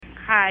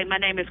Hi, my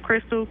name is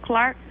Crystal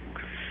Clark.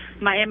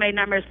 My MA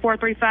number is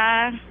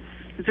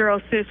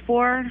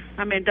 435-064.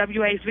 I'm in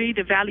WHV,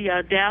 the Valley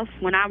of Death.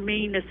 When I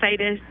mean to say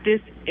this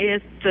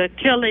is the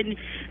killing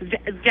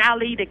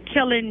valley, the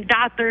killing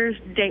doctors,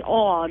 they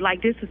all.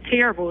 Like, this is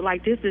terrible.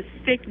 Like, this is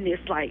sickness.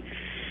 Like,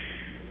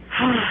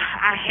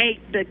 I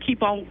hate to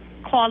keep on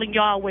calling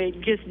y'all with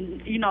just,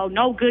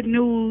 no good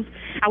news.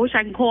 I wish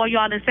I could call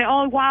y'all and say,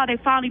 oh, wow, they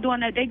finally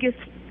doing that. They just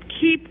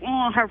keep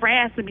on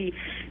harassing me.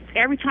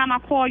 Every time I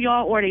call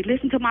y'all or they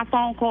listen to my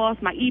phone calls,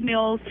 my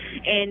emails,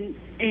 and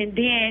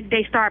then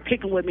they start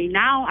picking with me.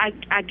 Now I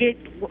get,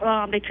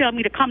 they tell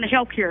me to come to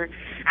healthcare.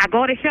 I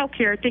go to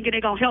healthcare thinking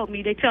they're going to help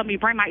me. They tell me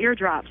bring my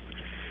eardrops.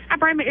 I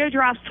bring my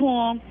eardrops to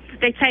them.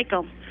 They take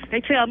them.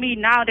 They tell me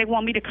now they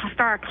want me to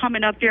start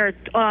coming up there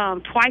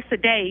twice a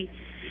day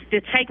to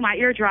take my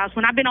eardrops.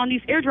 When I've been on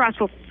these eardrops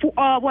for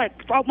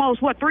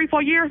almost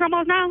 3-4 years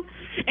almost now,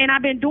 and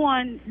I've been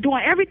doing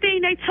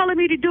everything they telling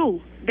me to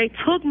do. They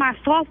took my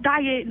soft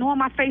diet, knowing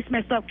my face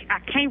messed up. I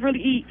can't really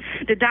eat.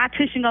 The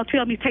dietitian gonna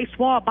tell me take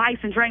small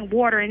bites and drink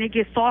water, and it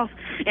gets soft.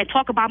 And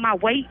talk about my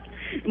weight.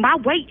 My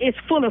weight is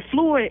full of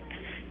fluid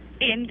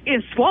and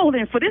is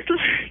swollen. For this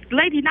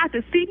lady not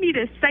to see me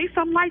to say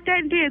something like that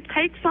and then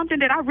take something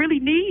that I really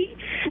need,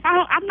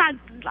 I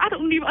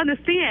don't even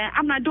understand.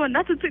 I'm not doing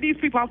nothing to these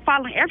people. I'm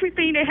following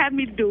everything they have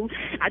me to do.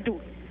 I do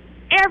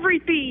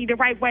everything the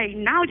right way.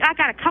 Now I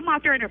gotta come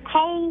out there in the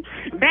cold,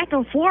 back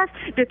and forth,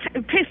 to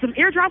put some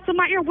eardrops in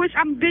my ear, which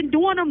I've been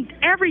doing them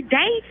every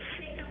day.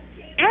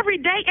 Every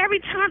day,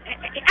 every time.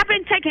 I've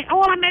been taking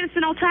all my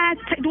medicine on time,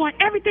 doing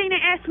everything they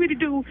asked me to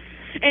do,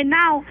 and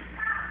now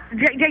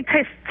they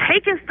just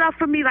taking stuff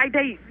from me like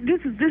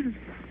this is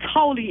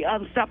totally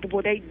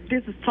unacceptable.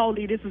 This is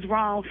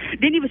wrong.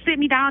 Didn't even sit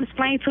me down,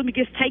 explain to me,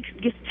 just take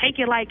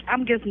it like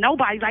I'm just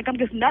nobody, like I'm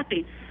just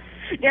nothing.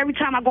 Every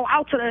time I go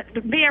out to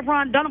the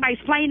bedroom, don't nobody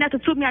explain nothing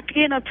to me. I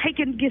end up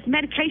taking this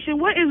medication.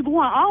 What is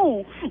going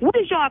on? What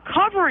is y'all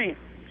covering?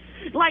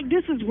 Like,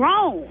 this is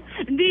wrong.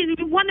 And then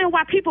you wonder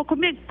why people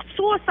commit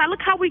suicide.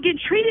 Look how we get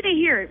treated in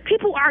here.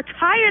 People are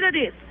tired of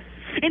this.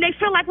 And they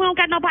feel like we don't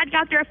got nobody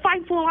out there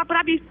fighting for them, but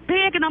I be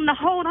begging them to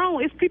hold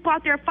on. It's people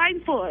out there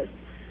fighting for us.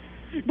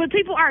 But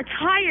people are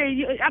tired.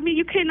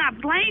 You cannot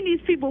blame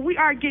these people.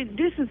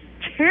 This is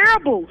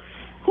terrible.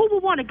 Who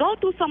would want to go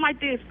through something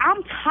like this?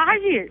 I'm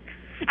tired.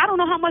 I don't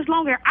know how much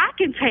longer I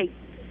can take.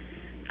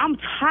 I'm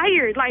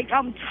tired. Like,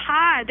 I'm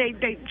tired.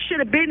 They should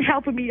have been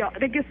helping me.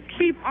 They just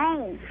keep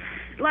on.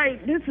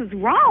 Like, this is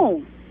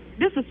wrong.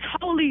 This is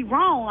totally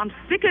wrong. I'm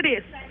sick of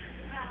this.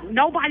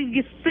 Nobody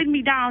gets sitting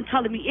me down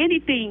telling me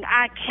anything.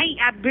 I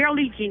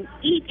barely can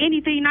eat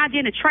anything. Not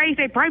in the trays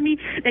they bring me.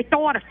 They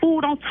throw all the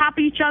food on top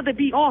of each other,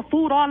 be all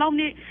food all on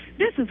it.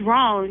 This is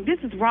wrong. This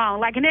is wrong.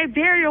 Like, and they're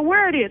very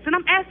aware of this. And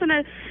I'm asking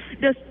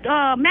this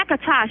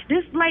McIntosh,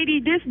 this lady,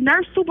 this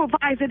nurse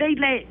supervisor, they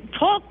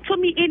talk to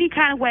me any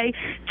kind of way.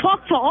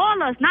 Talk to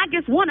all us, not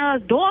just one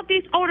of us. Dog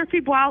these older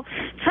people out.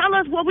 Tell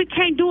us what we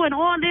can't do and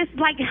all this.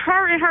 Like,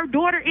 her and her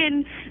daughter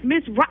and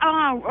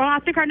I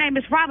think her name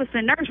is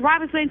Robinson, Nurse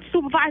Robinson,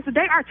 supervisor,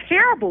 they are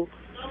terrible.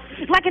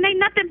 Like, and ain't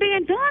nothing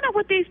being done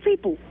with these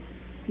people.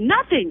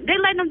 Nothing. They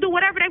letting them do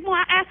whatever they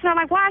want. I asked her,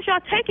 like, why is y'all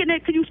taking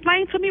it? Could you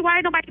explain to me? Why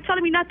ain't nobody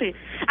telling me nothing?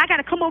 I got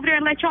to come over there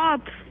and let y'all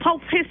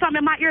hit something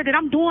in my ear that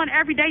I'm doing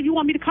every day. You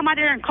want me to come out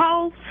there and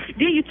call?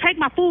 Then you take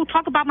my food,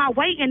 talk about my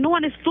weight, and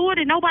knowing it's fluid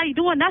and nobody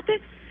doing nothing?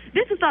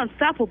 This is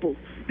unacceptable.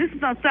 This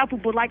is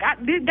unacceptable. Like,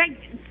 they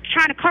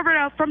trying to cover it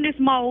up from this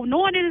mold,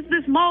 knowing that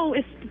this mold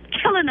is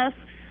killing us.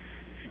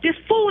 This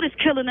food is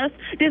killing us.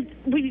 This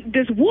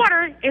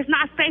water is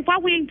not safe. Why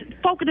we ain't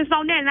focusing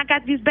on that? And I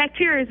got these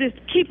bacteria just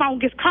keep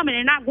on just coming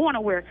and not going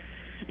nowhere.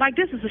 Like,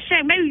 this is a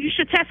shame. Maybe you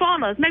should test all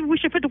of us. Maybe we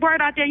should put the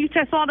word out there. You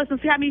test all of us and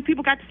see how many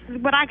people got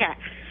what I got.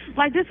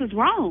 Like, this is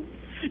wrong.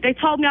 They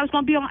told me I was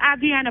going to be on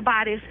IV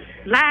antibiotics,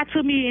 lied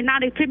to me, and now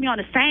they put me on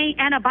the same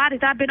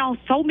antibiotics I've been on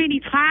so many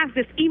times.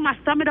 Just eat my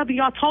stomach up, and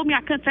y'all told me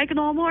I couldn't take it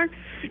no more.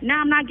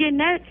 Now I'm not getting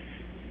that.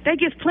 They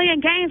just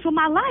playing games with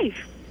my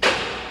life.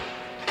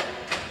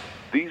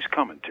 These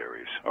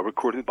commentaries are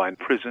recorded by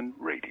Prison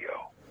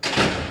Radio.